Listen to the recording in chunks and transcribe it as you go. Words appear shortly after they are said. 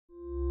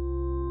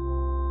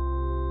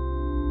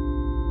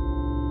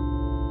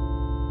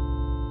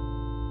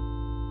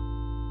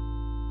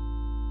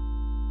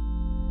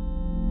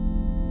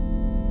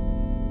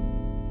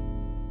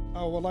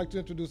would like to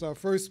introduce our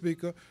first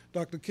speaker,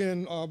 Dr.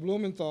 Ken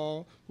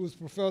Blumenthal, who is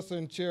professor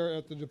and chair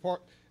at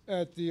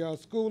the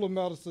School of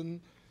Medicine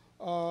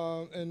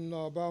and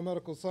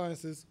Biomedical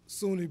Sciences,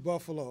 SUNY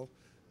Buffalo.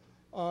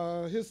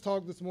 His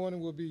talk this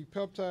morning will be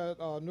peptide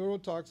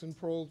neurotoxin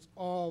probes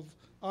of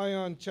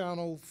ion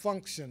channel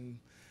function.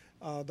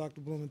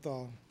 Dr.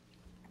 Blumenthal.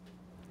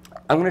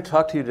 I'm going to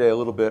talk to you today a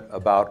little bit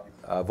about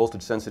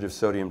voltage-sensitive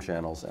sodium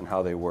channels and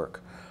how they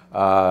work.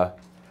 The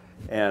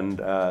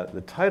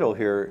title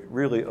here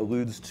really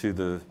alludes to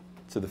the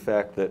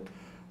fact that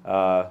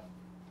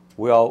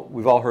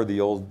we've all heard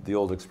the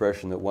old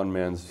expression that one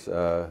man's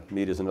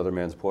meat is another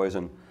man's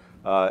poison,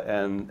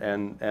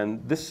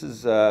 and this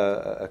is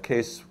a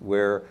case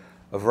where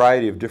a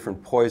variety of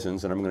different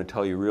poisons, and I'm going to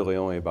tell you really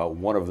only about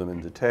one of them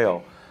in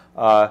detail,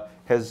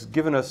 has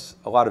given us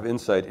a lot of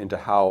insight into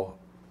how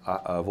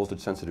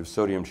voltage-sensitive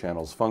sodium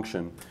channels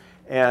function,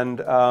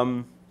 and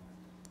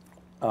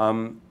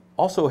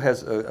also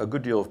has a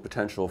good deal of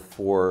potential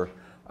for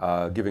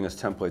giving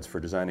us templates for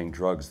designing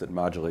drugs that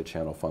modulate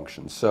channel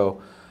function.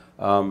 So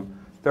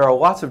there are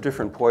lots of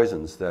different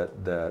poisons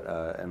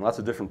and lots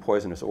of different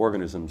poisonous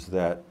organisms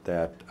that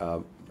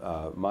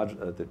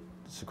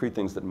secrete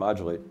things that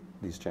modulate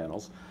these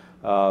channels,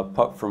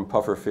 from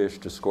pufferfish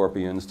to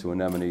scorpions to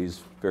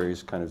anemones,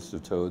 various kinds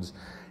of toads,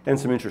 and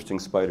some interesting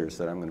spiders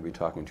that I'm going to be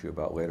talking to you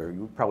about later.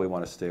 You probably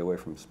want to stay away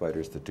from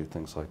spiders that do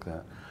things like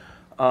that.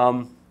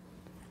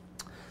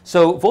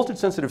 So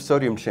voltage-sensitive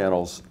sodium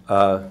channels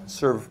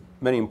serve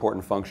many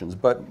important functions,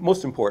 but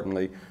most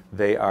importantly,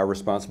 they are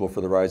responsible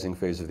for the rising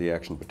phase of the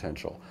action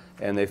potential.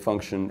 And they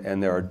function,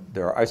 and there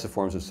are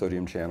isoforms of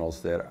sodium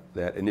channels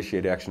that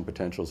initiate action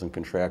potentials and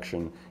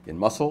contraction in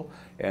muscle,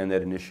 and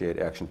that initiate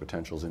action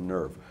potentials in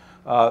nerve.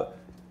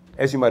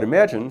 As you might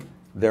imagine,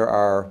 there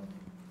are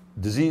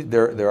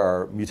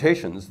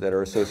mutations that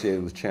are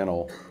associated with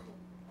channel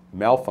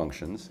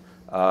malfunctions,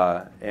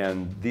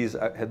 and these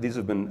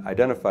have been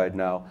identified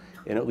now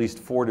in at least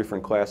 4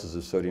 different classes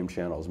of sodium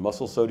channels.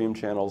 Muscle sodium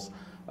channels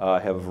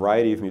have a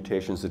variety of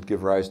mutations that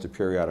give rise to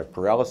periodic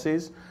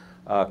paralyses.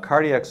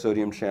 Cardiac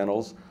sodium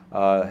channels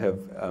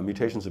have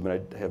mutations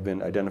have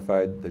been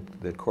identified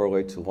that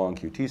correlate to long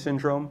QT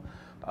syndrome,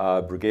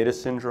 Brugada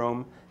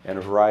syndrome, and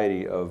a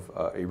variety of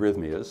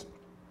arrhythmias.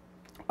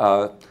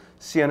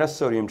 CNS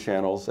sodium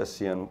channels,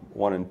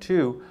 SCN1 and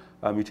 2,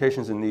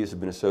 mutations in these have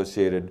been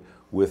associated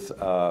with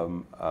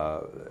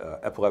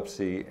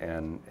epilepsy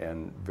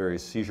and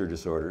various seizure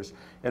disorders.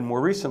 And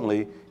more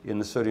recently, in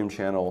the sodium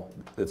channel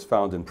that's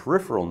found in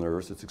peripheral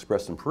nerves, it's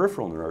expressed in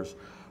peripheral nerves,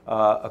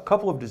 a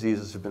couple of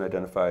diseases have been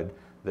identified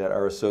that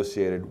are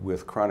associated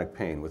with chronic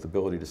pain, with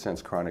ability to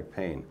sense chronic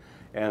pain.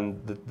 And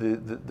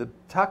the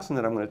toxin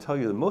that I'm going to tell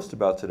you the most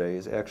about today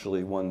is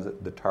actually one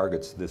that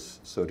targets this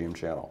sodium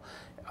channel.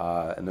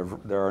 And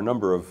there are a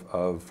number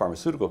of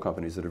pharmaceutical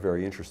companies that are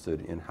very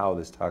interested in how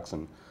this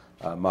toxin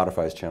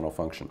modifies channel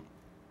function.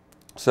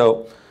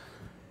 So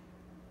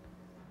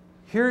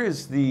here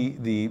is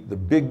the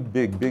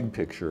big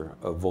picture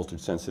of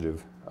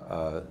voltage-sensitive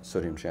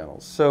sodium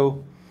channels.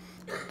 So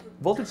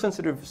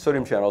voltage-sensitive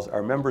sodium channels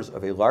are members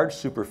of a large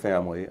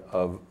superfamily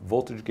of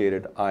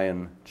voltage-gated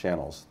ion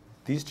channels.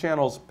 These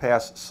channels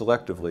pass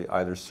selectively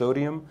either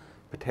sodium,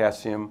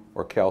 potassium,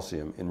 or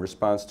calcium in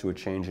response to a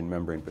change in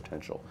membrane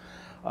potential.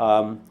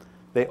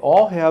 They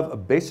all have a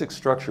basic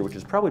structure, which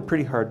is probably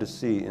pretty hard to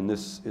see in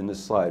this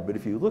slide, but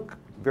if you look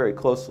very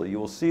closely, you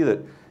will see that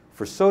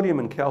for sodium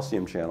and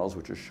calcium channels,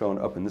 which are shown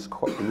up in this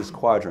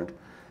quadrant,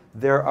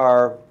 there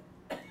are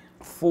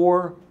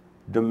 4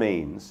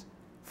 domains,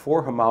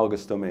 4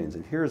 homologous domains,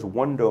 and here's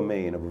one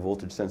domain of a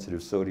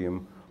voltage-sensitive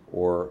sodium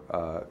or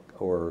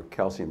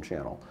calcium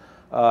channel.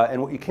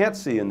 And what you can't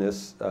see in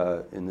this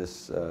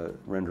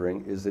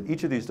rendering is that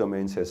each of these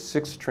domains has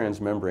 6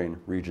 transmembrane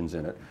regions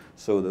in it,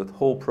 so the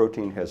whole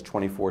protein has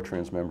 24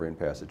 transmembrane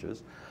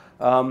passages,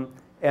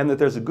 and that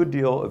there's a good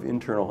deal of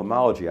internal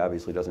homology,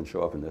 obviously doesn't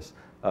show up in this,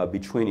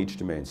 between each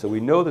domain. So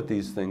we know that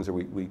these things, or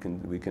we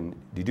can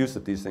deduce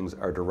that these things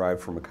are derived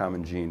from a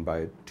common gene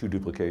by 2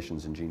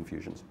 duplications and gene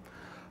fusions.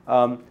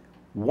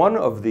 One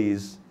of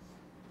these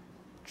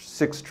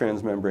 6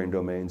 transmembrane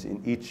domains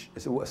in each,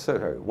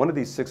 one of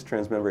these 6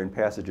 transmembrane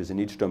passages in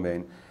each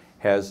domain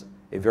has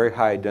a very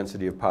high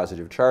density of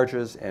positive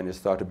charges and is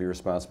thought to be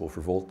responsible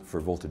for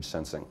voltage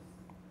sensing.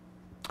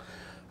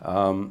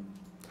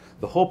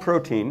 The whole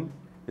protein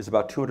is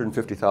about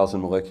 250,000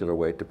 molecular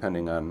weight,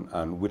 depending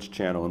on which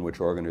channel and which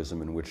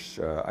organism and which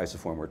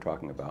isoform we're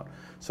talking about.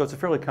 So it's a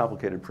fairly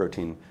complicated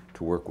protein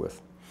to work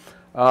with.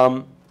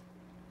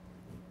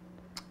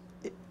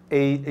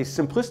 A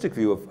simplistic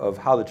view of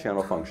how the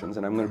channel functions,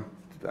 and I'm going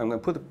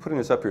to putting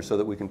this up here so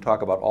that we can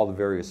talk about all the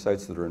various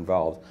sites that are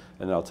involved,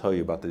 and then I'll tell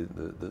you about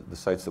the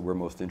sites that we're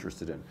most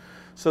interested in.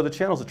 So the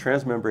channel is a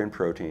transmembrane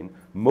protein.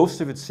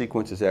 Most of its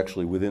sequence is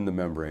actually within the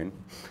membrane.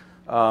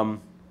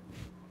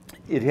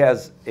 It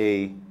has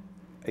a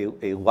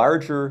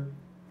larger,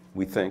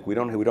 we think, we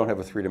don't have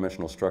a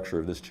 3-dimensional structure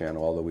of this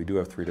channel, although we do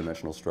have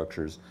 3-dimensional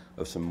structures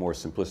of some more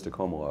simplistic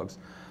homologs.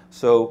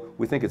 So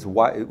we think it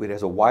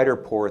has a wider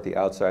pore at the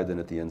outside than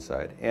at the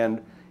inside.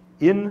 And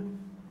In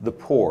the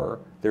pore,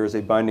 there is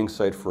a binding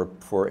site for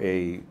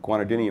a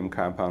guanidinium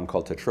compound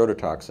called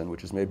tetrodotoxin,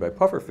 which is made by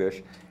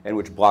pufferfish and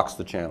which blocks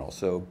the channel.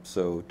 So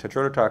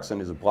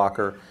tetrodotoxin is a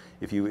blocker.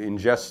 If you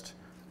ingest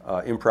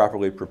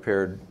improperly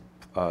prepared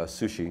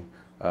sushi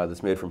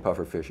that's made from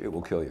pufferfish, it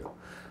will kill you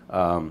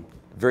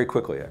very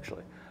quickly,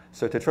 actually.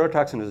 So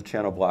tetrodotoxin is a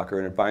channel blocker,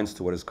 and it binds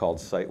to what is called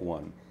site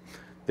 1.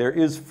 There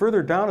is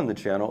further down in the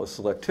channel a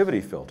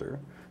selectivity filter.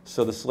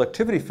 So the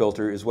selectivity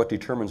filter is what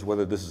determines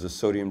whether this is a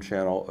sodium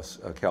channel,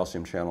 a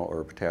calcium channel,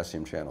 or a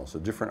potassium channel. So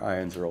different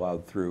ions are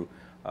allowed through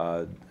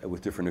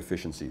with different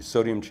efficiencies.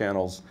 Sodium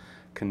channels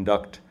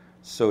conduct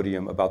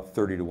sodium about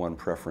 30-to-1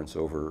 preference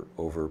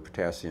over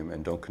potassium,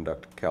 and don't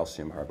conduct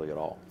calcium hardly at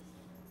all.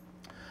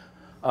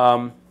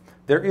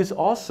 There is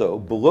also,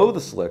 below the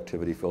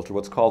selectivity filter,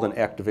 what's called an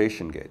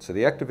activation gate. So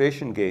the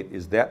activation gate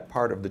is that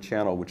part of the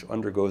channel which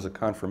undergoes a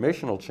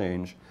conformational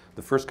change,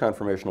 the first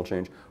conformational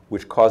change,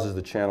 which causes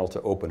the channel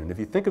to open. And if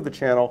you think of the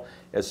channel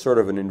as sort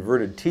of an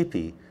inverted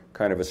teepee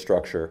kind of a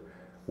structure,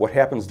 what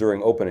happens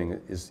during opening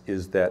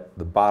is that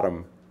the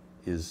bottom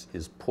is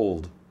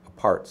pulled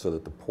apart so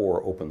that the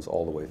pore opens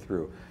all the way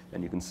through.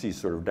 And you can see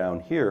sort of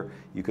down here,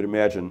 you could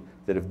imagine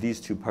that if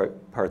these two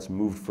parts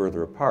moved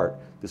further apart,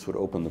 this would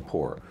open the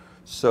pore.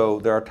 So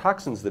there are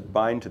toxins that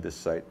bind to this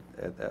site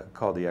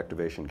called the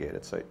activation gate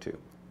at site 2.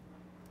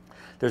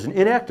 There's an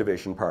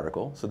inactivation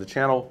particle, so the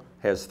channel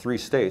has 3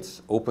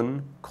 states,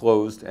 open,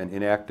 closed, and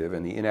inactive,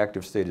 and the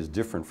inactive state is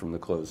different from the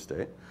closed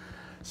state.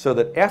 So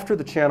that after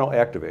the channel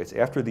activates,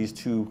 after these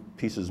two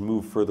pieces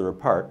move further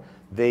apart,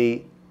 there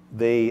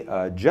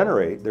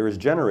is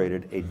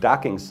generated a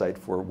docking site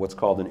for what's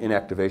called an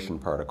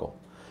inactivation particle.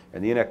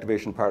 And the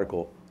inactivation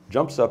particle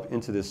jumps up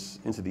into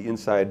the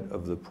inside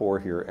of the pore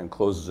here and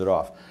closes it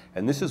off.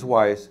 And this is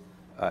why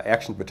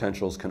action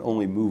potentials can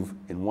only move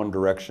in one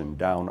direction,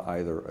 down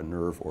either a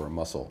nerve or a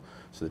muscle.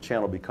 So the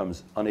channel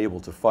becomes unable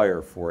to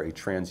fire for a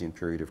transient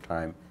period of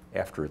time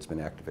after it's been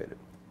activated.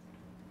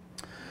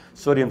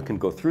 Sodium can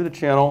go through the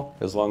channel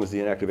as long as the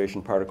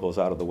inactivation particle is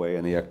out of the way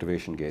and the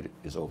activation gate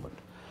is opened.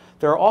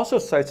 There are also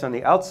sites on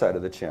the outside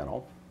of the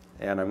channel,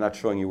 and I'm not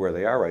showing you where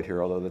they are right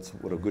here, although that's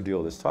what a good deal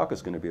of this talk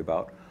is going to be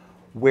about,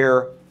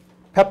 where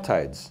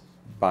peptides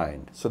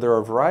bind. So there are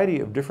a variety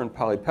of different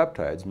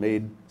polypeptides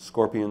made,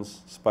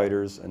 scorpions,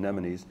 spiders,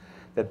 anemones,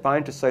 that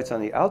bind to sites on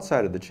the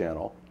outside of the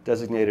channel,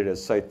 designated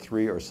as site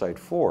 3 or site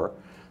 4.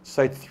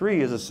 Site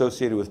 3 is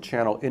associated with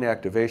channel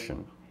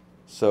inactivation.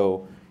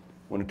 So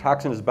when a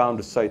toxin is bound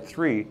to site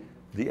 3,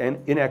 the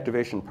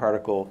inactivation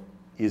particle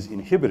is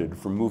inhibited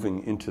from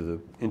moving into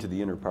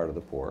the inner part of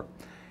the pore.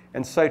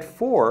 And site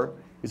 4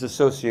 is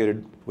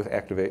associated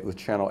with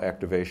channel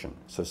activation.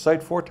 So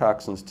site 4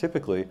 toxins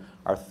typically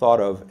are thought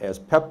of as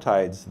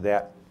peptides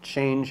that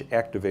change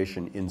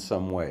activation in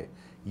some way.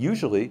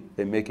 Usually,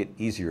 they make it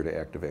easier to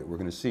activate. We're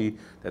going to see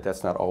that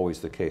that's not always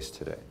the case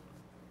today.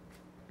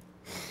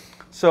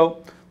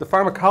 So the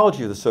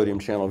pharmacology of the sodium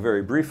channel,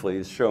 very briefly,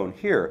 is shown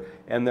here.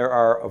 And there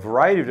are a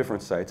variety of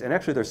different sites. And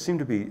actually, there seem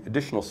to be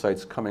additional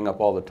sites coming up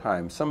all the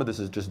time. Some of this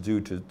is just due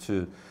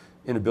to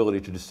inability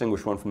to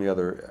distinguish one from the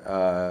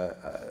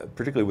other,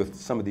 particularly with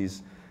some of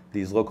these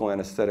local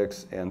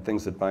anesthetics and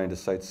things that bind to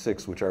site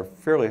 6, which are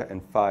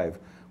and 5,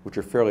 which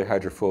are fairly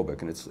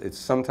hydrophobic. And it's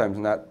sometimes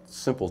not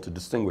simple to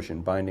distinguish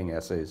in binding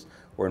assays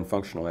or in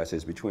functional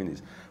assays between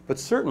these. But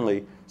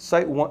certainly,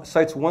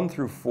 sites 1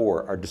 through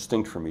 4 are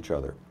distinct from each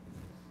other.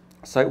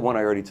 Site 1, I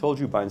already told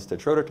you, binds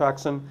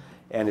tetrodotoxin,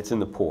 and it's in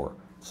the pore.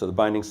 So the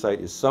binding site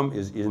is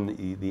in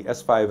the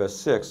S5,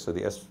 S6, so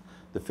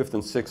the 5th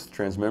and 6th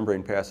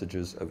transmembrane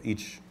passages of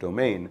each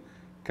domain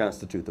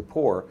constitute the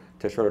pore.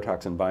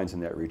 Tetrodotoxin binds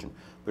in that region.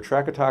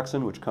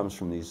 Batrachotoxin, which comes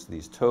from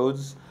these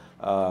toads,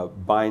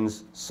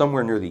 binds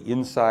somewhere near the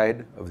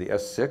inside of the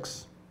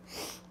S6.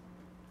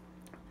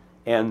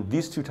 And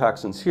these two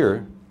toxins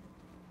here,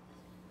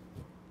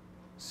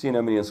 sea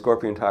anemone and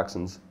scorpion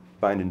toxins,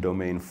 bind in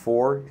domain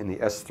 4 in the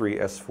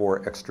S3,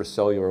 S4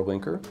 extracellular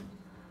linker.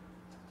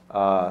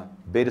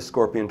 Beta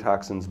scorpion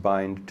toxins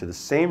bind to the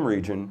same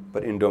region,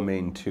 but in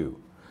domain 2.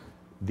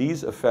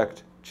 These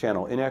affect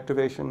channel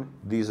inactivation.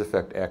 These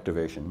affect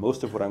activation.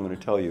 Most of what I'm going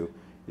to tell you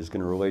is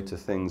going to relate to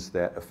things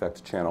that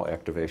affect channel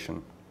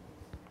activation.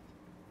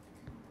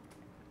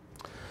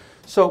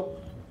 So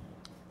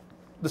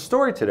the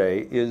story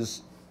today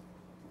is,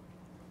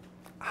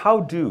 how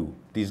do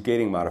these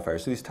gating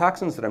modifiers, so these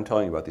toxins that I'm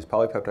telling you about, these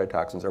polypeptide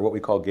toxins, are what we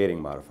call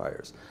gating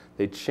modifiers.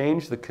 They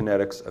change the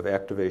kinetics of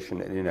activation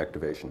and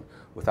inactivation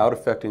without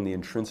affecting the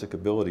intrinsic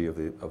ability of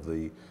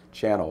the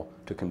channel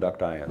to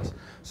conduct ions.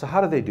 So how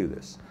do they do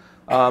this?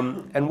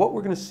 And what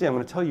we're going to see, I'm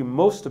going to tell you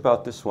most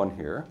about this one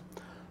here,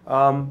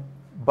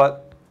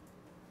 but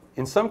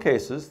in some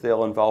cases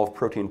they'll involve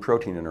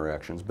protein-protein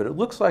interactions, but it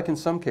looks like in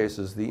some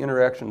cases the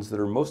interactions that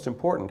are most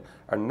important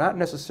are not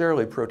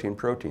necessarily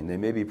protein-protein. They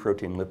may be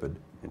protein-lipid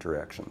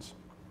interactions.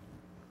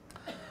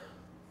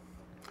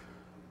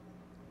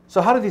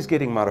 So how do these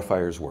gating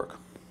modifiers work?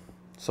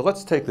 So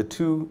let's take the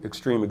two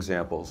extreme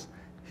examples.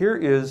 Here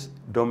is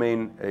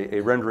a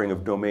rendering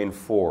of domain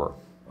 4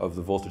 of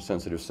the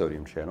voltage-sensitive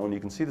sodium channel. And you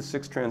can see the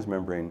 6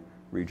 transmembrane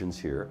regions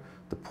here.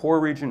 The pore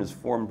region is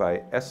formed by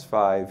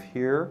S5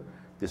 here,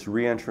 this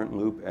reentrant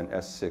loop, and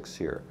S6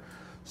 here.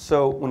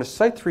 So when a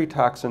Site 3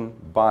 toxin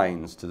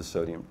binds to the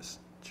sodium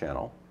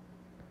channel,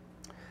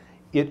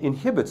 it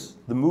inhibits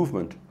the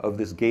movement of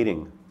this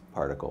gating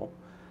particle,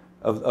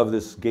 of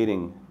this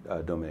gating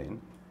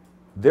domain,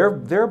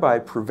 thereby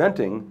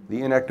preventing the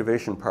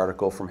inactivation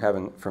particle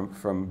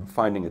from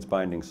finding its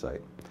binding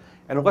site.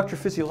 And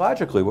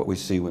electrophysiologically, what we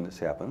see when this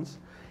happens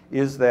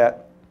is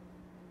that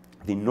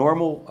the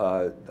normal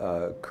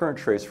current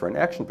trace for an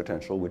action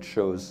potential, which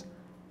shows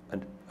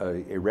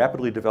a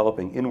rapidly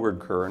developing inward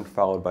current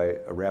followed by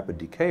a rapid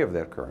decay of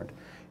that current,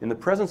 in the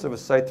presence of a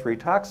Site 3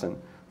 toxin,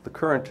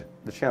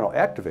 the channel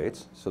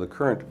activates, so the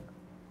current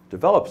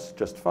develops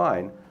just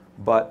fine,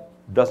 but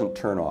doesn't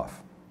turn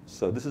off.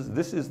 So this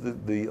is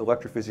the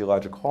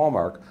electrophysiologic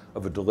hallmark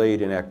of a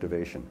delayed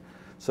inactivation,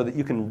 so that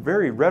you can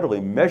very readily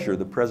measure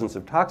the presence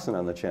of toxin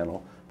on the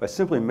channel by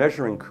simply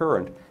measuring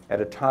current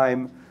at a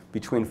time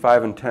between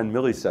 5 and 10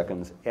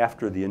 milliseconds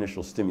after the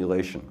initial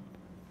stimulation.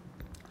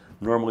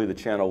 Normally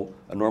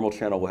a normal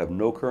channel will have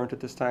no current at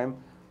this time.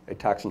 A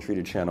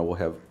toxin-treated channel will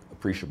have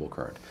appreciable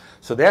current.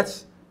 So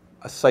that's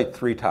a Site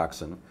 3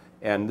 toxin,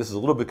 and this is a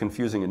little bit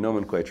confusing in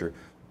nomenclature.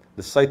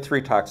 The Site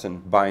 3 toxin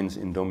binds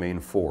in domain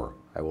 4,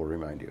 I will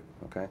remind you,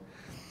 okay?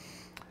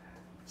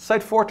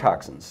 Site 4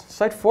 toxins.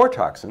 Site 4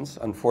 toxins,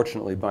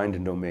 unfortunately, bind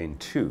in domain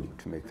 2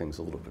 to make things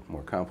a little bit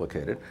more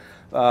complicated.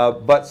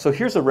 So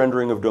here's a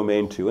rendering of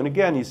domain 2. And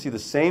again, you see the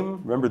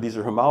same, remember these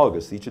are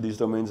homologous. Each of these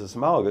domains is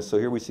homologous. So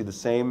here we see the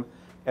same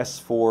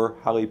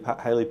S4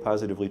 highly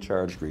positively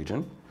charged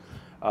region,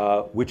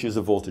 which is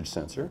a voltage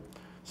sensor.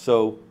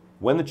 So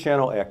when the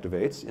channel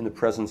activates,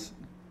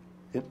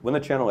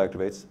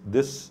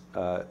 this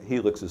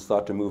helix is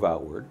thought to move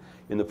outward.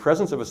 In the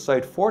presence of a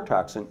Site 4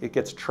 toxin, it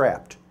gets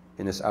trapped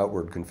in this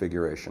outward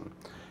configuration.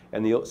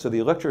 And so the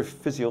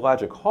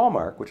electrophysiologic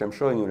hallmark, which I'm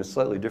showing you in a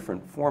slightly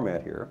different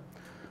format here,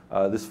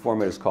 this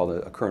format is called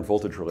a current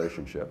voltage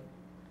relationship.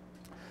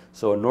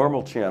 So a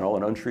normal channel,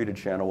 an untreated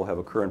channel, will have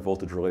a current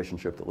voltage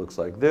relationship that looks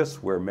like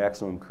this, where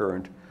maximum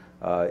current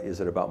is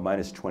at about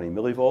minus 20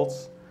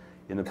 millivolts.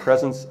 In the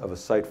presence of a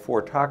Site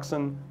 4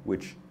 toxin,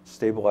 which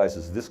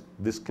stabilizes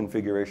this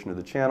configuration of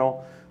the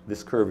channel,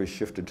 this curve is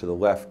shifted to the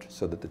left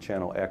so that the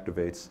channel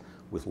activates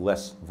with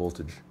less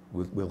voltage,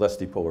 with less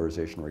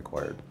depolarization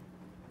required.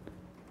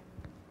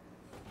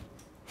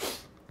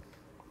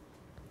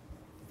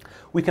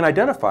 We can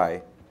identify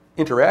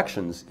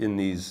interactions in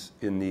these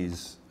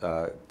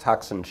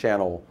toxin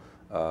channel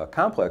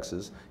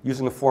complexes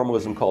using a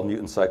formalism called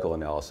mutant cycle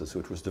analysis,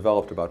 which was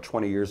developed about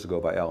 20 years ago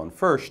by Alan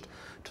Furst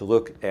to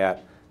look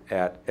at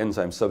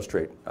enzyme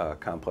substrate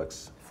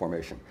complex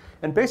formation.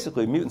 And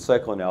basically, mutant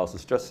cycle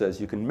analysis just says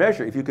if you can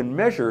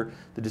measure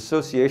the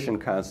dissociation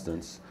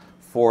constants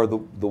for the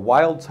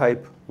wild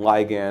type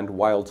ligand,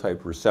 wild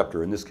type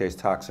receptor, in this case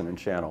toxin and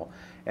channel,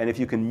 and if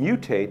you can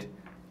mutate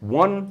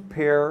one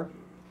pair,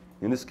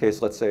 in this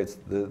case, let's say it's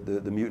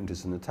the mutant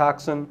is in the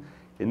toxin,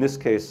 in this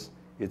case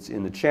it's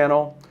in the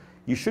channel,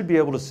 you should be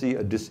able to see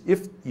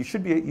you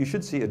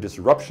should see a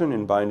disruption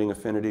in binding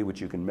affinity,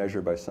 which you can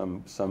measure by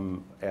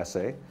some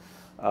assay.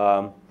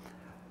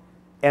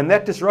 And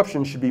that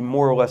disruption should be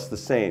more or less the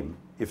same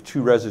if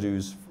two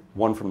residues,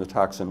 one from the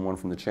toxin, one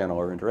from the channel,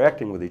 are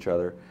interacting with each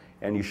other,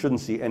 and you shouldn't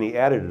see any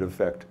additive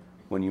effect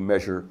when you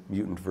measure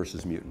mutant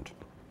versus mutant.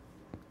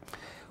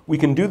 We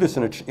can do this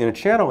in a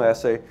channel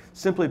assay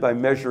simply by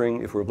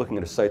measuring, if we're looking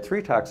at a Site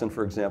 3 toxin,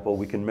 for example,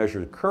 we can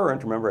measure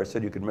current. Remember I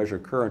said you could measure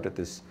current at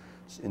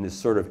in this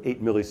sort of 7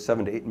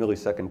 to 8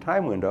 millisecond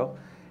time window,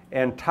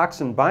 and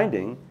toxin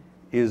binding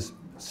is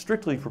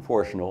strictly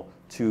proportional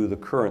to the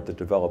current that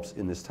develops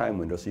in this time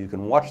window. So you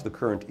can watch the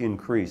current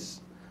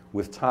increase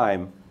with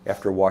time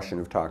after washing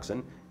of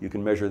toxin. You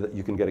can measure that,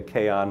 you can get a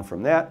K on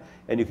from that,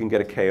 and you can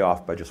get a K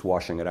off by just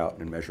washing it out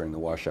and measuring the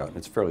washout. And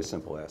it's a fairly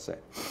simple assay.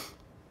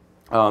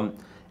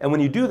 And when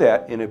you do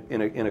that in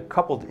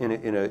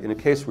a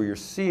case where you're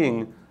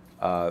seeing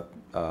where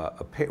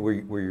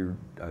you're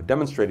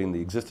demonstrating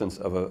the existence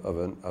of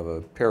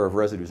a pair of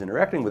residues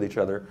interacting with each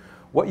other,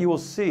 what you will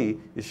see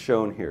is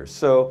shown here.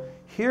 So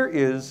here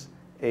is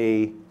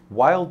a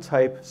wild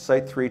type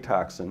Site 3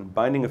 toxin,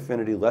 binding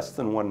affinity less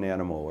than 1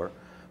 nanomolar,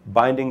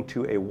 binding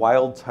to a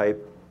wild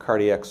type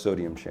cardiac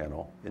sodium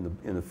channel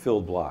in the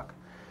filled block.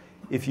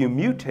 If you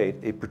mutate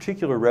a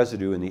particular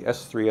residue in the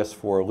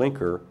S3-S4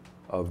 linker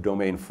of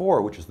domain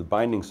 4, which is the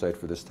binding site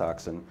for this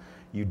toxin,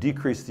 you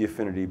decrease the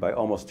affinity by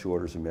almost 2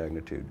 orders of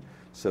magnitude.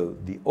 So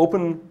the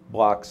open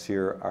blocks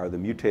here are the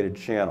mutated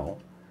channel,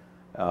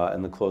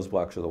 and the closed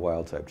blocks are the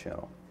wild type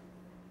channel.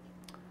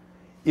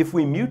 If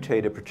we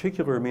mutate a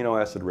particular amino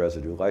acid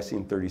residue,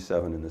 lysine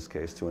 37 in this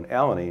case, to an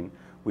alanine,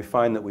 we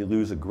find that we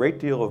lose a great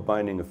deal of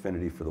binding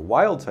affinity for the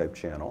wild type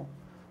channel,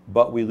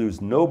 but we lose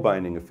no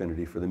binding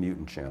affinity for the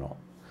mutant channel.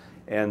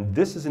 And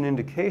this is an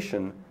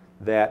indication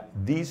that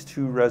these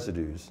two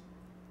residues,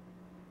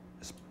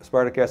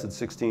 aspartic acid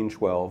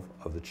 1612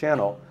 of the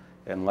channel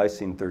and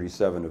lysine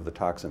 37 of the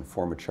toxin,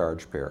 form a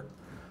charge pair.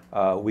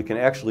 we can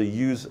actually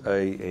use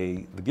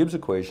the Gibbs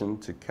equation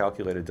to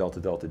calculate a delta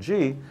delta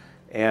G,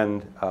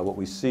 and what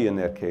we see in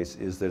that case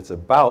is that it's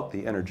about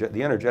the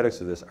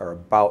energetics of this are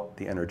about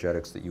the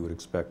energetics that you would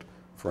expect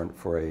for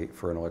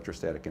an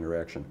electrostatic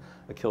interaction,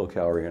 a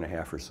kilocalorie and a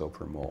half or so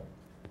per mole.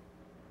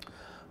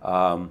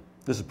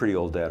 This is pretty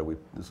old data.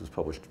 This was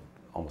published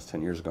almost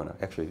 10 years ago now.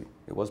 Actually,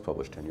 it was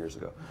published 10 years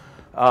ago.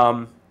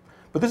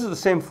 But this is the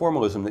same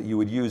formalism that you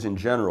would use in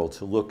general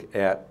to look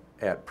at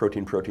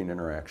protein-protein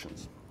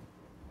interactions.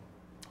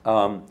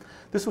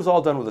 This was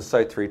all done with a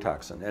Site-3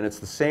 toxin, and it's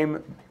the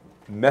same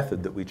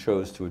method that we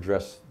chose to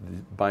address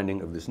the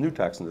binding of this new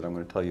toxin that I'm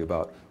going to tell you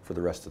about for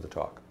the rest of the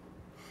talk.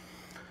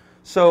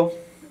 So,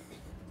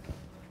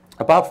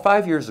 about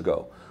 5 years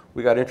ago,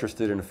 we got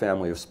interested in a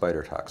family of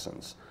spider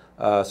toxins.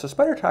 So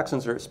spider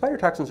toxins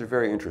are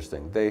very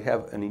interesting. They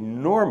have an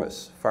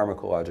enormous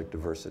pharmacologic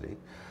diversity.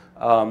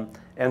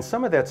 And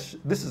some of this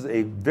is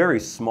a very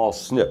small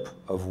snip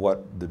of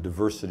what the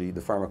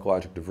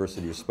pharmacologic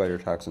diversity of spider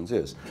toxins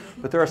is.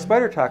 But there are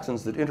spider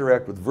toxins that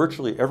interact with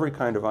virtually every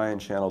kind of ion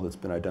channel that's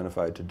been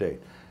identified to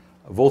date.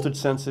 Voltage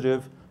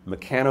sensitive,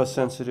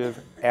 mechanosensitive,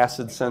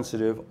 acid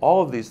sensitive,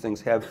 all of these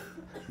things have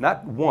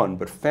not one,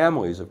 but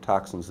families of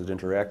toxins that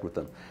interact with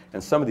them.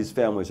 And some of these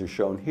families are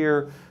shown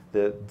here.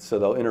 So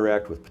they'll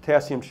interact with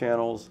potassium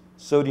channels,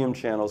 sodium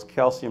channels,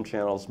 calcium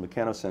channels,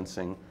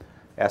 mechanosensing,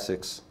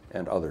 ASICs,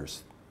 and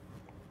others.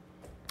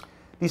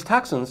 These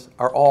toxins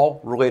are all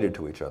related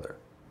to each other.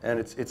 And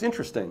it's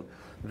interesting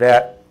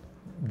that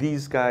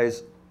these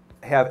guys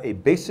have a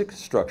basic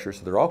structure,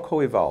 so they're all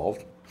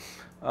co-evolved,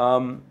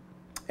 and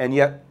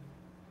yet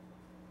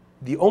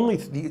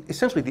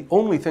essentially the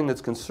only thing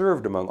that's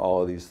conserved among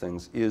all of these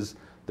things is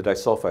the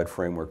disulfide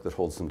framework that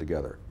holds them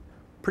together.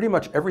 Pretty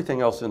much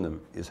everything else in them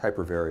is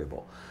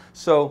hypervariable.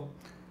 So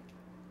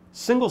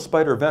single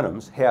spider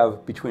venoms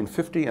have between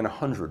 50 and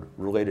 100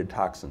 related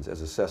toxins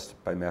as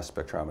assessed by mass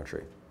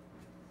spectrometry.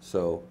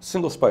 So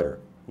single spider,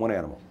 one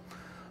animal.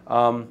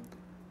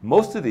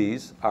 Most of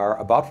these are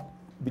about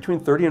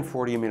between 30 and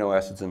 40 amino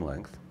acids in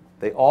length.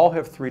 They all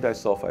have 3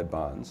 disulfide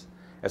bonds.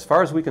 As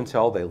far as we can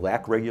tell, they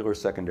lack regular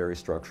secondary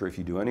structure. If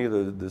you do any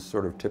of the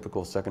sort of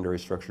typical secondary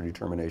structure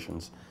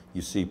determinations,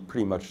 you see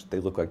pretty much they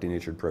look like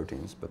denatured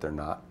proteins, but they're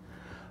not.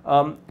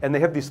 And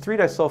they have these 3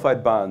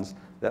 disulfide bonds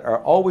that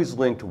are always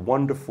linked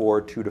 1 to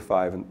 4, 2 to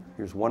 5, and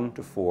here's 1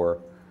 to 4,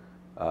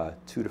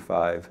 2 to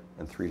 5,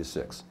 and 3 to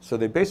 6. So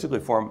they basically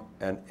form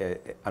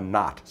a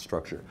knot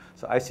structure.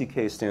 So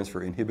ICK stands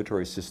for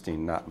inhibitory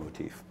cysteine knot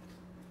motif.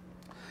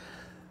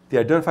 The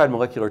identified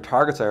molecular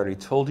targets, I already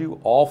told you,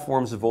 all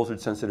forms of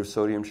voltage-sensitive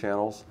sodium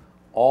channels,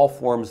 all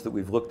forms that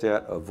we've looked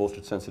at of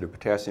voltage-sensitive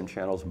potassium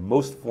channels,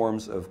 most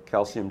forms of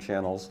calcium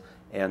channels,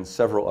 and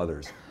several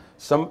others.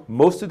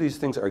 Most of these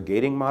things are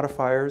gating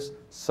modifiers.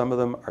 Some of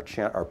them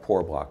are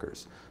pore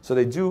blockers. So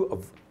they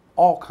do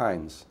all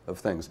kinds of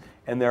things.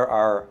 And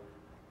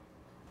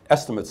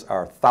estimates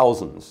are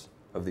thousands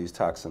of these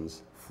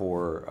toxins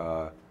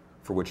for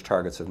which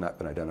targets have not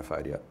been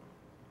identified yet.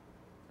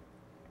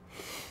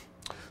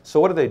 So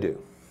what do they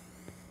do?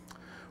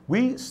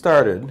 We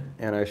started,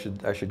 and I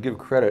should give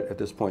credit at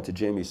this point to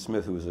Jamie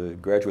Smith, who was a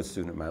graduate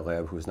student at my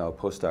lab, who is now a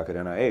postdoc at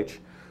NIH,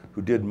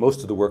 who did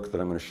most of the work that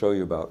I'm going to show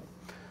you about.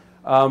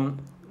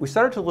 We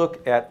started to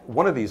look at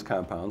one of these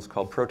compounds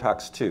called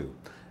Protox-2,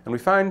 and we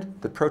find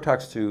that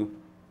Protox-2,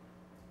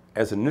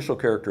 as an initial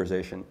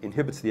characterization,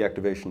 inhibits the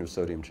activation of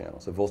sodium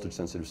channels, of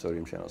voltage-sensitive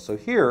sodium channels. So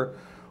here,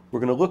 we're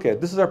going to look at,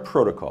 this is our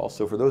protocol,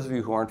 so for those of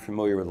you who aren't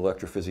familiar with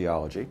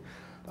electrophysiology,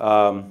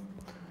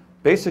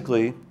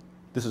 basically,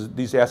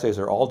 these assays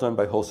are all done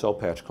by whole cell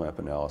patch clamp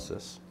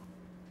analysis,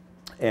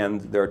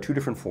 and there are 2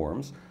 different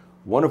forms,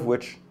 one of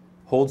which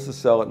holds the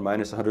cell at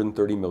minus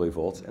 130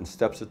 millivolts and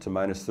steps it to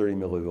minus 30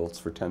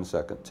 millivolts for 10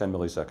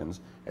 milliseconds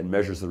and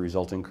measures the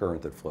resulting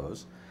current that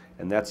flows.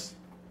 And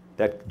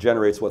that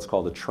generates what's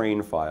called a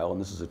train file, and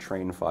this is a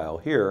train file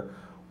here,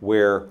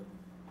 where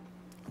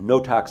no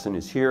toxin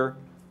is here,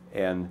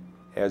 and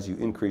as you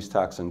increase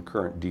toxin,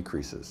 current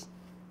decreases.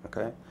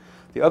 Okay?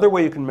 The other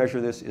way you can measure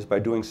this is by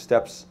doing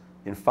steps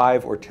in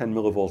 5 or 10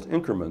 millivolt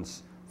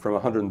increments from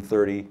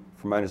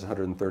minus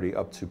 130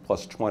 up to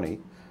plus 20.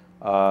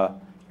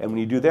 And when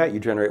you do that, you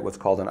generate what's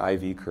called an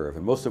IV curve.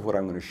 And most of what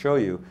I'm going to show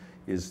you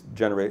is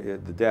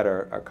the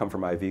data come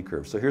from IV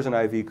curves. So here's an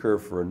IV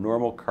curve for a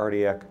normal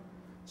cardiac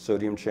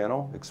sodium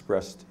channel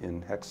expressed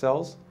in hex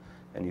cells.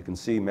 And you can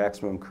see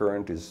maximum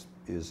current is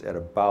at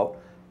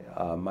about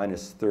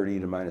minus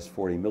 30 to minus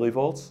 40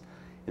 millivolts.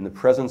 In the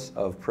presence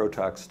of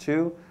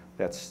Protox-2,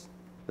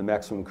 the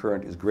maximum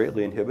current is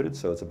greatly inhibited,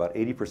 so it's about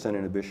 80%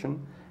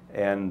 inhibition.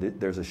 And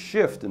there's a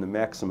shift in the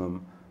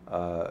maximum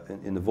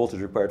in the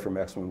voltage required for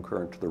maximum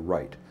current to the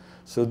right.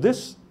 So what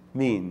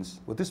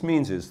this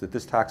means is that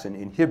this toxin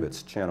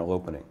inhibits channel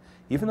opening.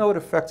 Even though it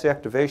affects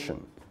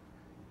activation,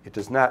 it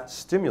does not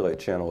stimulate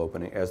channel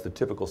opening as the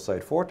typical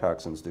Site-4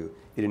 toxins do.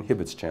 It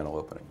inhibits channel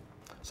opening.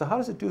 So how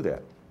does it do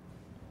that?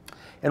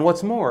 And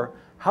what's more,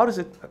 how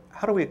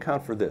do we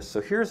account for this? So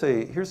here's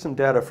some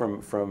data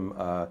from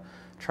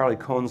Charlie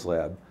Cohn's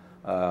lab,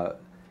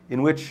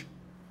 in which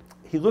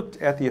he looked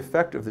at the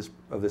effect of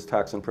this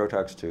toxin,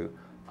 Protox-2,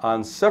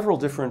 on several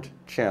different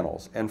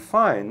channels and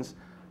finds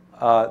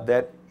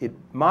that it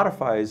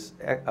modifies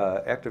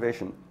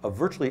activation of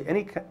virtually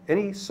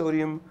any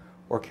sodium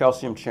or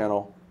calcium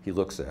channel he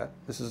looks at.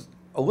 This is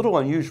a little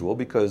unusual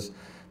because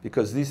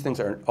these things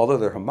are, although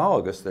they're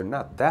homologous, they're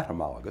not that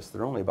homologous.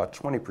 They're only about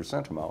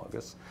 20%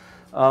 homologous.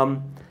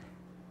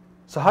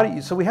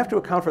 So we have to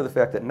account for the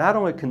fact that not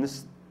only can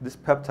this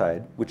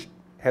peptide, which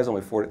has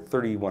only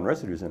 31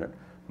 residues in it,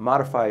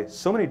 modify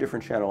so many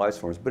different channel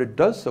isoforms, but it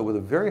does so with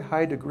a very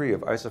high degree of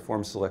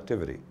isoform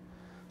selectivity.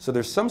 So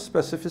there's some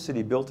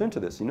specificity built into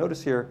this. You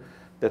notice here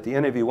that the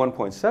NAV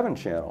 1.7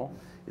 channel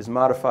is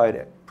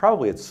modified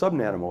probably at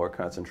sub-nanomolar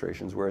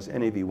concentrations, whereas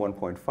NAV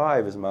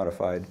 1.5 is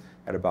modified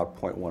at about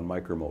 0.1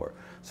 micromolar.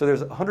 So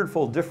there's a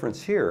 100-fold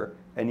difference here,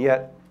 and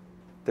yet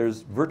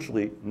there's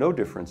virtually no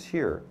difference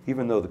here,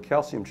 even though the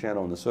calcium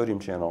channel and the sodium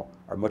channel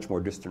are much more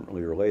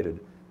distantly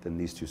related than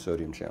these two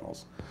sodium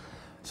channels.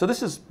 So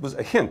this was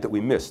a hint that we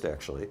missed,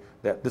 actually,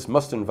 that this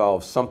must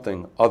involve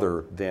something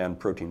other than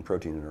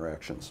protein-protein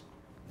interactions.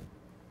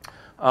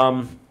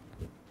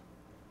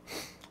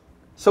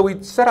 So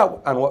we set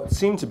out on what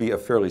seemed to be a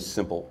fairly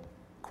simple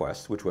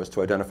quest, which was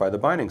to identify the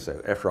binding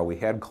site. After all, we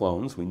had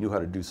clones. We knew how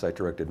to do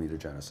site-directed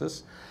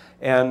mutagenesis.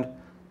 And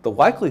the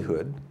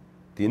likelihood,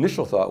 the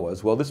initial thought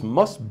was, well, this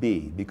must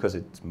be, because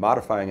it's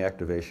modifying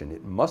activation,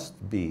 it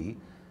must be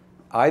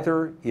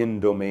either in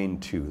domain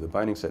 2. The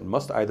binding site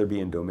must either be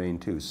in domain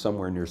 2,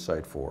 somewhere near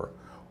site 4,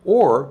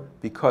 or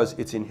because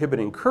it's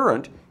inhibiting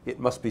current, it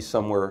must be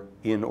somewhere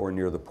in or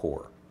near the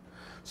pore.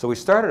 So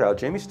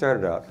Jamie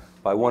started out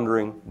by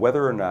wondering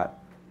whether or not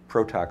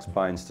Protox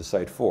binds to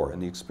site 4.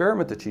 And the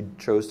experiment that she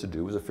chose to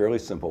do was a fairly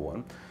simple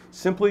one,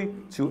 simply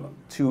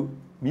to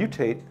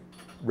mutate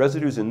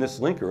residues in this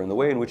linker. And the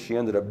way in which she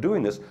ended up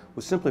doing this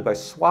was simply by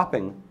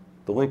swapping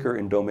the linker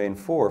in domain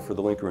 4 for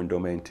the linker in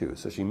domain 2.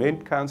 So she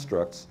made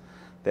constructs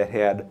that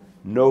had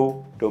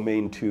no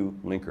domain 2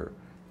 linker.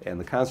 And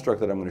the construct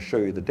that I'm going to show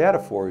you the data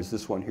for is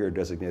this one here,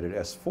 designated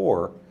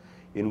S4,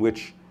 in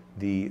which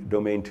the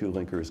domain 2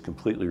 linker is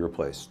completely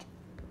replaced.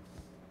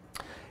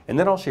 And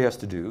then all she has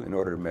to do in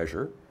order to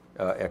measure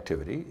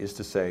activity is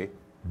to say,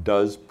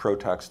 does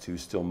Protox-2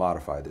 still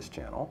modify this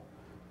channel?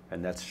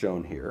 And that's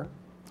shown here.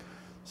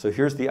 So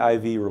here's the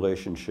IV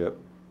relationship,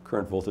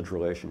 current voltage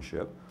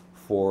relationship,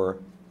 for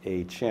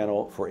a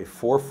channel, for a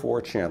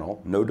 4-4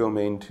 channel, no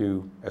domain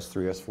 2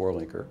 S3,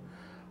 S4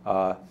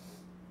 linker,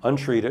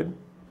 untreated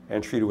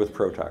and treated with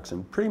Protox.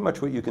 And pretty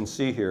much what you can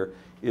see here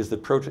is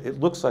that it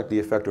looks like the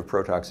effect of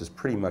Protox is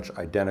pretty much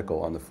identical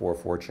on the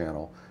 4-4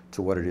 channel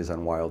to what it is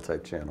on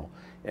wild-type channel.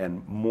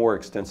 And more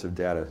extensive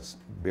data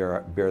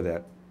bear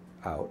that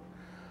out.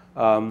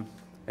 And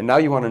now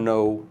you want to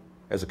know,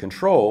 as a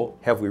control,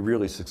 have we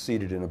really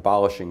succeeded in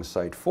abolishing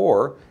site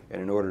 4?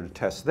 And in order to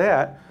test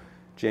that,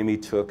 Jamie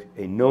took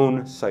a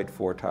known site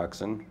 4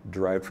 toxin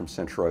derived from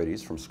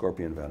Centroides, from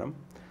scorpion venom,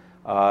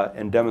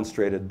 and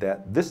demonstrated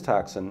that this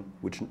toxin,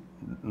 which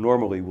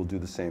normally will do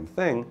the same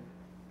thing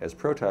as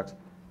Protox,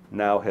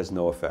 now has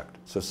no effect.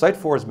 So site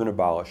 4 has been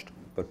abolished,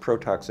 but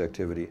Protox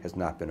activity has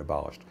not been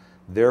abolished.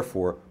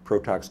 Therefore,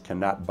 Protox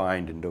cannot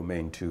bind in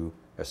domain 2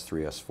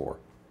 S3, S4.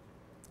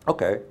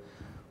 Okay,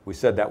 we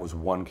said that was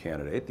one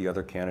candidate. The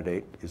other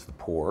candidate is the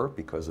pore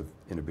because of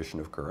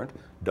inhibition of current.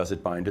 Does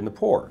it bind in the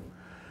pore?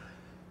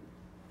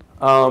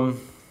 So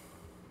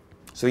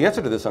the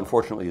answer to this,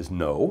 unfortunately, is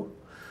no.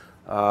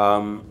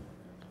 And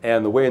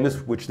the way in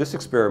which this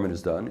experiment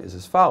is done is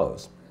as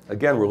follows.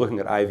 Again, we're looking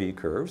at IV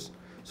curves.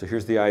 So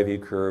here's the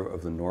IV curve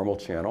of the normal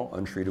channel,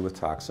 untreated with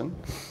toxin.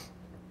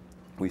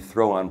 We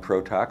throw on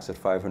Protox at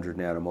 500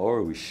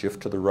 nanomolar. We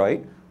shift to the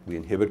right. We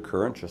inhibit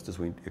current, just as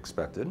we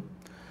expected.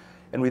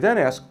 And we then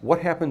ask,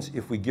 what happens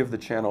if we give the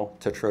channel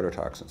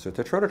tetrodotoxin? So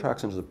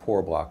tetrodotoxin is a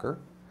pore blocker.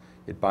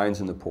 It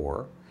binds in the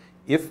pore.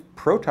 If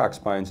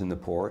Protox binds in the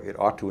pore, it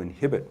ought to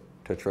inhibit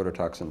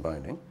tetrodotoxin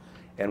binding.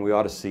 And we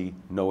ought to see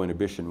no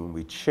inhibition when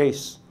we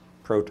chase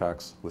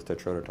Protox with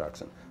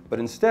tetrodotoxin. But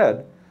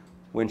instead,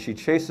 when she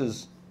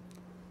chases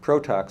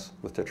Protox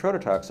with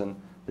tetrodotoxin,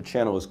 the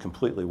channel is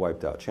completely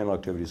wiped out. Channel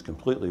activity is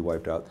completely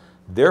wiped out.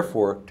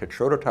 Therefore,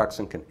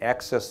 tetrodotoxin can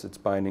access its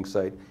binding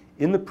site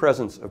in the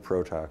presence of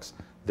Protox.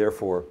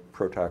 Therefore,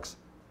 Protox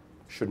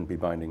shouldn't be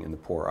binding in the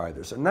pore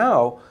either. So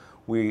now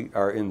we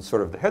are in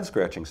sort of the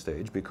head-scratching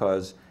stage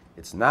because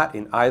it's not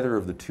in either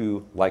of the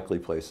two likely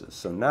places.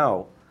 So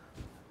now,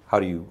 how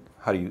do you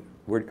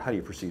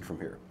proceed from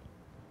here?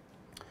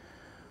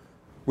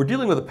 We're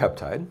dealing with a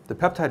peptide. The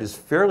peptide is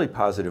fairly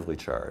positively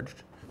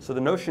charged. So the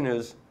notion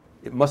is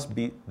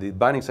the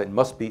binding site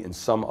must be in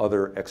some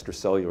other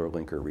extracellular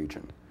linker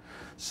region.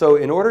 So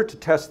in order to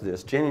test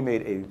this, Jamie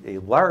made a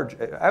large,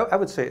 I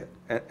would say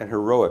an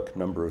heroic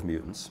number of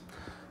mutants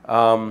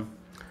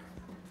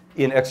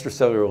in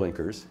extracellular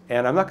linkers.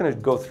 And I'm not going to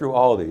go through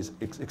all of these,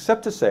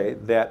 except to say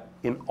that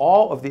in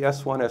all of the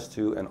S1,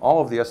 S2, and all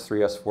of the S3,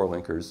 S4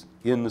 linkers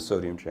in the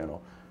sodium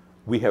channel,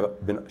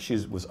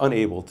 she was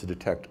unable to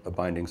detect a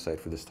binding site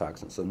for this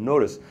toxin. So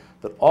notice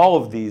that all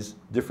of these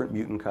different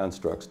mutant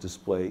constructs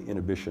display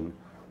inhibition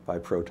by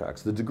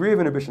Protox. The degree of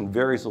inhibition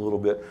varies a little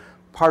bit.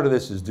 Part of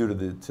this is due to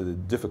the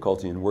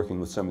difficulty in working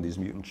with some of these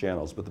mutant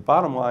channels. But the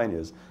bottom line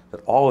is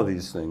that all of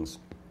these things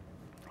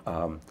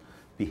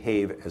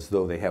behave as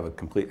though they have a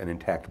complete and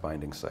intact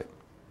binding site.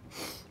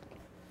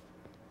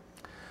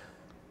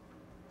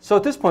 So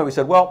at this point we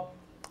said, well,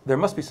 there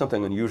must be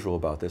something unusual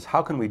about this.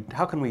 Can we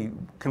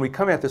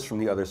come at this from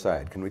the other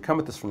side? Can we come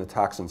at this from the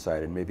toxin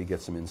side and maybe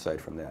get some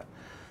insight from that?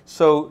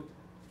 So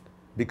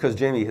because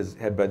Jamie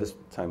had by this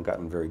time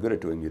gotten very good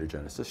at doing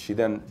mutagenesis, she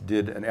then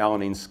did an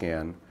alanine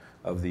scan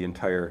of the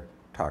entire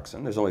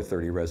toxin. There's only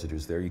 30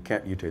 residues there. You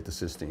can't mutate the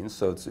cysteines,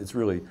 so it's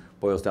really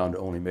boils down to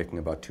only making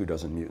about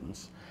 24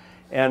 mutants.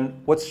 And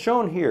what's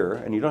shown here,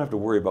 and you don't have to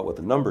worry about what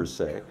the numbers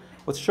say,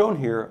 what's shown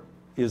here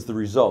is the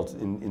result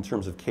in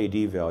terms of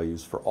KD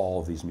values for all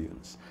of these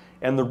mutants.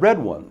 And the red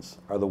ones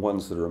are the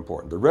ones that are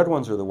important. The red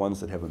ones are the ones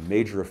that have a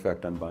major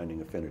effect on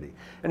binding affinity.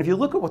 And if you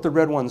look at what the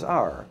red ones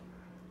are,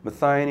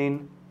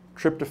 methionine,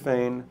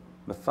 tryptophan,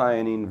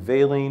 methionine,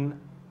 valine,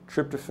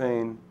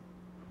 tryptophan,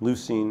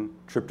 leucine,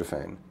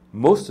 tryptophan.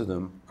 Most of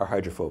them are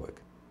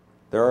hydrophobic.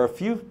 There are a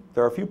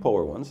few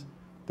polar ones.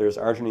 There's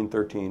arginine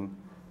 13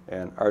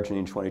 and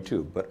arginine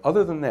 22. But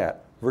other than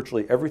that,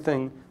 virtually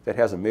everything that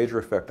has a major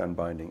effect on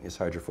binding is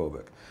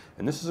hydrophobic.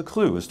 And this is a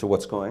clue as to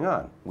what's going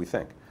on, we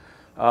think.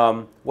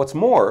 What's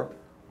more,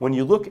 when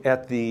you look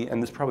at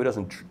and this probably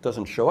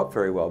doesn't show up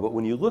very well, but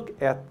when you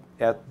look at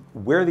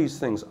where these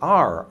things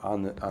are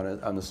on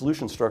the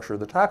solution structure of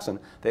the toxin,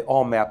 they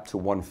all map to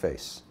one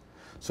face.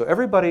 So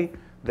everybody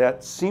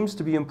that seems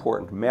to be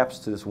important maps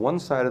to this one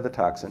side of the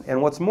toxin.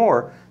 And what's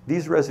more,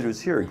 these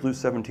residues here,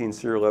 Glu17,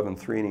 Ser11,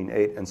 threonine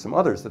 8, and some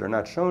others that are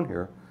not shown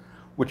here,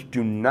 which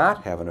do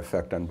not have an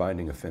effect on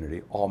binding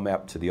affinity, all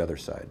map to the other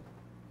side.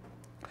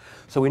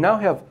 So we now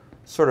have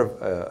sort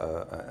of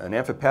an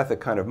amphipathic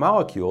kind of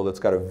molecule that's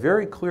got a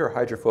very clear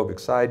hydrophobic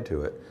side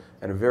to it,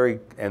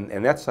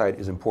 and that side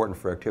is important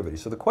for activity.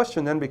 So the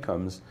question then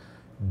becomes,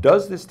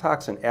 does this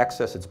toxin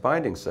access its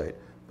binding site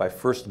by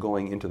first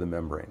going into the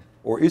membrane?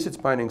 Or is its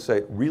binding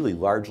site really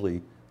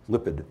largely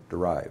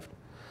lipid-derived?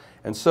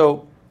 And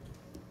so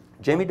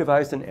Jamie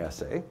devised an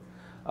assay,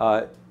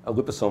 a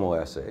liposomal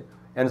assay,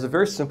 and it's a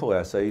very simple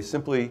assay. You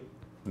simply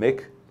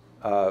make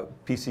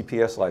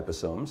PCPS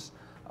liposomes,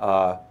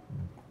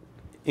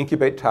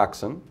 incubate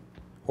toxin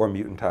or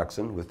mutant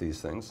toxin with these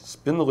things,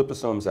 spin the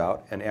liposomes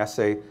out, and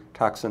assay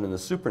toxin in the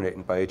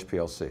supernatant by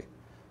HPLC.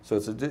 So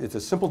it's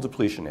a simple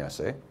depletion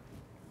assay.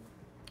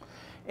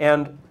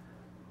 And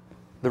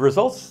the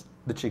results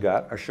that she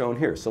got are shown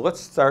here. So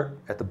let's start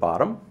at the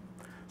bottom.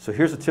 So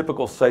here's a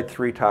typical Site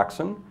 3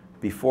 toxin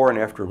before and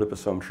after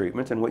liposome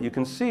treatment. And what you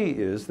can see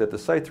is that the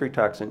Site 3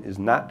 toxin is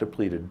not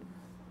depleted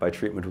by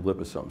treatment with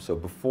liposomes. So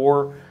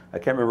before, I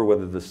can't remember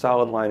whether the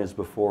solid line is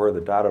before or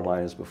the dotted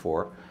line is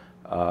before,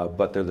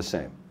 but they're the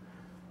same.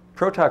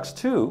 Protox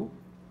 2,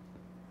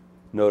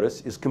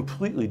 notice, is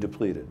completely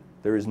depleted.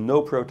 There is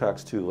no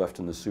Protox 2 left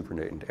in the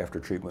supernatant after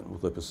treatment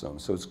with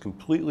liposomes. So it's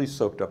completely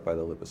soaked up by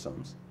the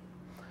liposomes.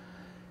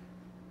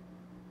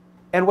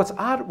 And what's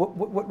odd,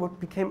 what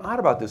became odd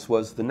about this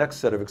was the next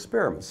set of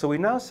experiments. So we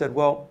now said,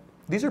 well,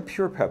 these are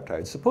pure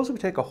peptides. Suppose we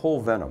take a whole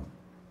venom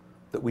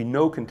that we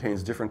know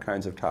contains different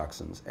kinds of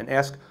toxins and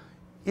ask,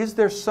 is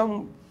there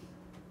some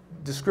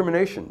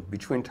discrimination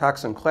between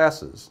toxin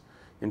classes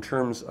in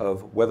terms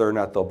of whether or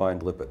not they'll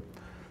bind lipid?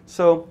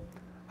 So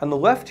on the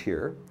left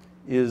here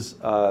is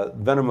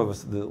venom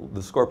of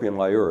the scorpion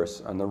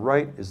Liurus. On the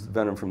right is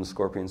venom from the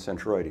scorpion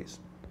Centroides,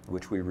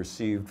 which we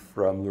received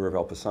from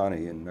Luravel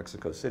Pisani in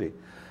Mexico City.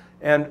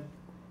 And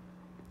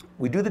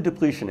we do the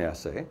depletion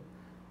assay.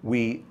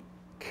 We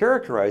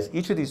characterize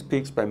each of these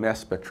peaks by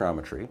mass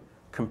spectrometry,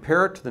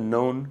 compare it to the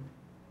known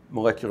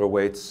molecular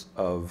weights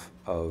of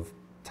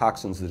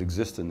toxins that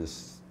exist in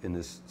these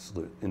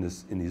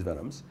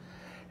venoms,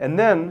 and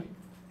then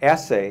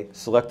assay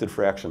selected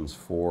fractions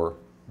for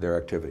their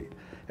activity.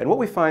 And what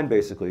we find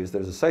basically is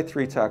there's a Site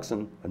 3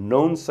 toxin, a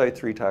known Site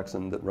 3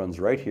 toxin that runs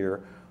right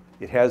here.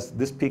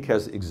 This peak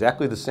has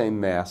exactly the same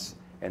mass,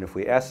 and if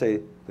we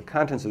assay the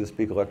contents of this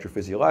peak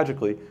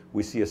electrophysiologically,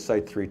 we see a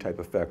Site 3 type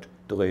effect,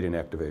 delayed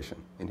inactivation,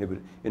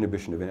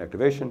 inhibition of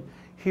inactivation.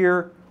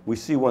 Here, we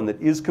see one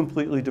that is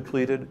completely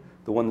depleted.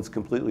 The one that's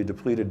completely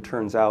depleted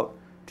turns out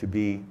to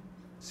be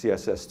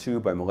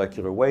CSS2 by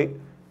molecular weight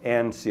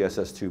and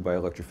CSS2 by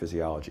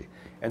electrophysiology.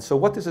 And so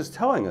what this is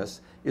telling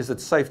us is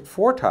that Site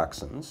 4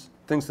 toxins,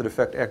 things that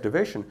affect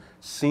activation,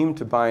 seem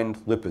to bind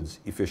lipids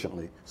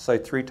efficiently.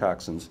 Site 3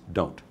 toxins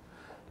don't.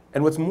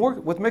 And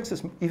what makes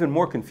this even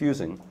more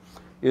confusing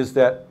is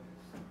that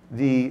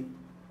the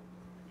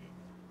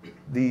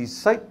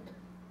Site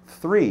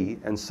 3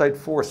 and Site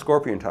 4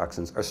 scorpion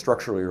toxins are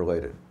structurally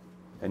related.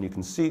 And you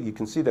can see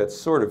that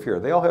sort of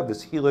here. They all have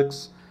this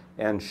helix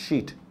and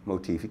sheet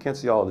motif. You can't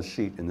see all of the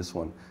sheet in this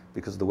one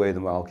because of the way the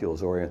molecule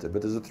is oriented.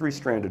 But there's a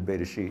 3-stranded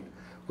beta sheet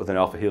with an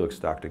alpha helix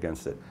docked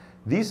against it.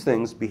 These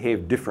things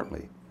behave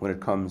differently when it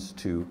comes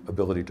to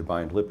ability to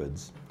bind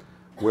lipids,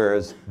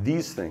 whereas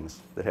these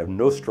things that have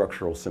no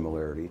structural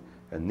similarity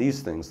and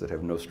these things that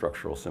have no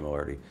structural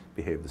similarity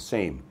behave the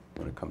same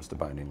when it comes to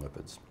binding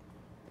lipids.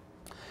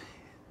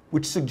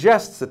 which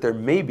suggests that there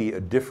may be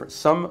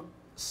some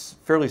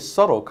fairly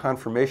subtle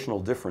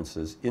conformational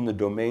differences in the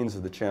domains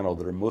of the channel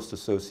that are most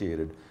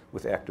associated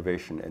with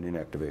activation and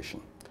inactivation.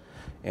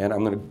 And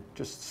I'm going to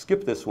just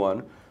skip this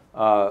one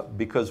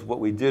because what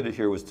we did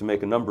here was to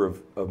make a number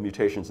of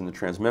mutations in the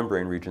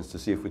transmembrane regions to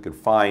see if we could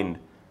find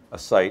a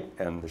site,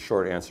 and the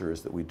short answer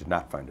is that we did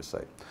not find a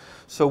site.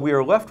 So we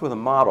are left with a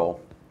model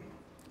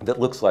that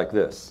looks like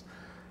this,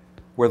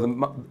 where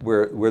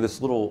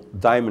this little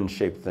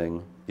diamond-shaped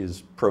thing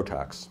is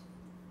Protox.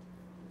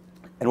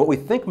 And what we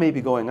think may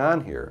be going on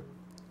here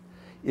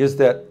is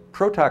that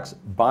Protox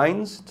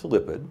binds to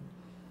lipid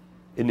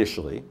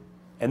initially,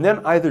 and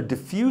then either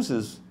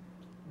diffuses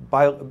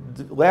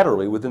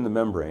laterally within the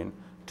membrane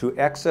to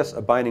access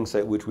a binding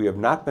site which we have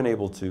not been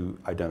able to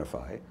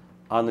identify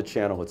on the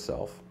channel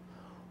itself,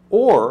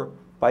 or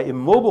by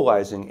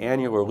immobilizing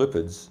annular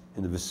lipids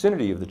in the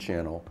vicinity of the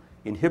channel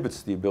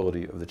inhibits the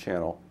ability of the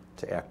channel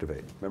to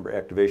activate. Remember,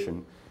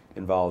 activation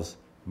involves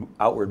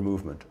outward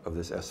movement of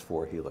this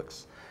S4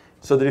 helix.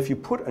 So that if you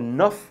put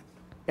enough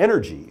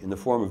energy in the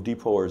form of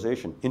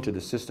depolarization into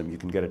the system, you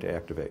can get it to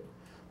activate.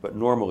 But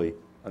normally,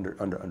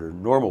 under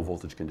normal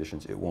voltage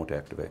conditions, it won't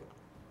activate.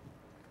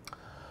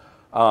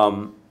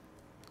 So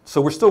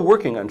we're still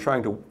working on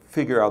trying to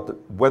figure out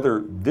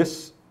whether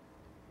this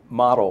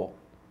model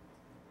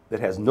that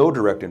has no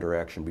direct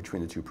interaction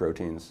between the two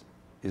proteins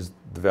is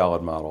the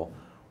valid model,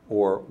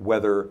 or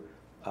whether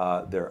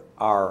there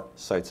are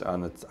sites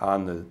on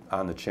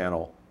the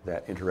channel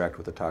that interact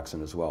with the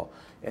toxin as well.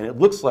 And it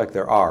looks like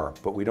there are,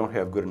 but we don't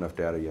have good enough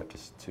data yet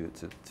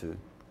to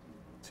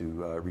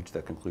reach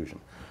that conclusion.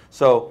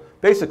 So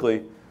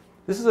basically,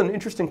 this is an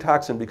interesting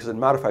toxin because it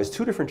modifies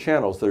two different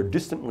channels that are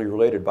distantly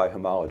related by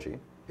homology.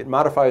 It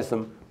modifies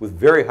them with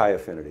very high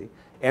affinity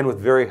and with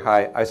very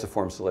high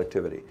isoform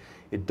selectivity.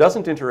 It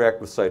doesn't interact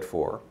with site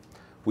 4.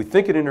 We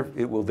think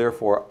it will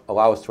therefore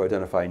allow us to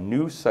identify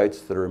new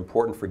sites that are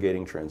important for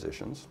gating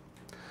transitions.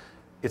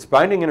 Its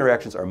binding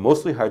interactions are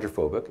mostly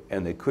hydrophobic,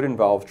 and they could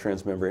involve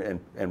transmembrane,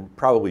 and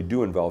probably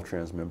do involve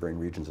transmembrane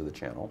regions of the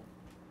channel.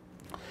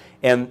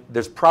 And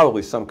there's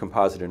probably some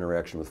composite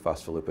interaction with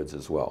phospholipids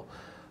as well.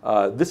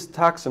 This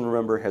toxin,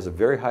 remember, has a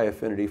very high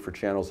affinity for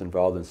channels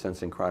involved in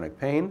sensing chronic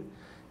pain,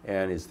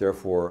 and is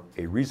therefore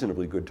a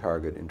reasonably good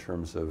target in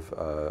terms of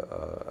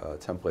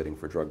templating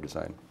for drug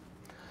design.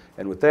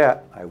 And with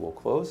that, I will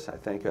close. I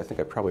think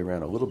I probably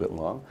ran a little bit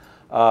long.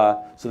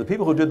 So the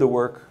people who did the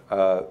work,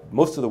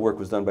 most of the work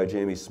was done by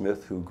Jamie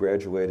Smith, who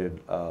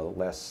graduated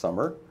last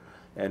summer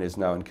and is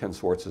now in Ken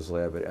Swartz's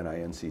lab at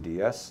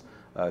NINCDS.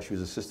 She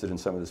was assisted in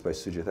some of this by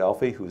Sujith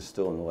Alfie, who is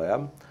still in the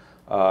lab.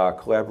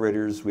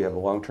 Collaborators, we have a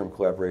long-term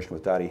collaboration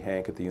with Dottie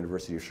Hank at the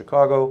University of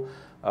Chicago,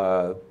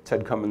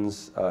 Ted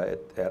Cummins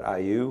at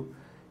IU,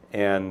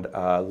 and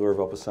Laura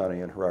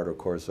Valpasani and Gerardo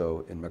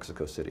Corzo in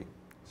Mexico City.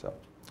 So,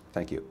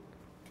 thank you.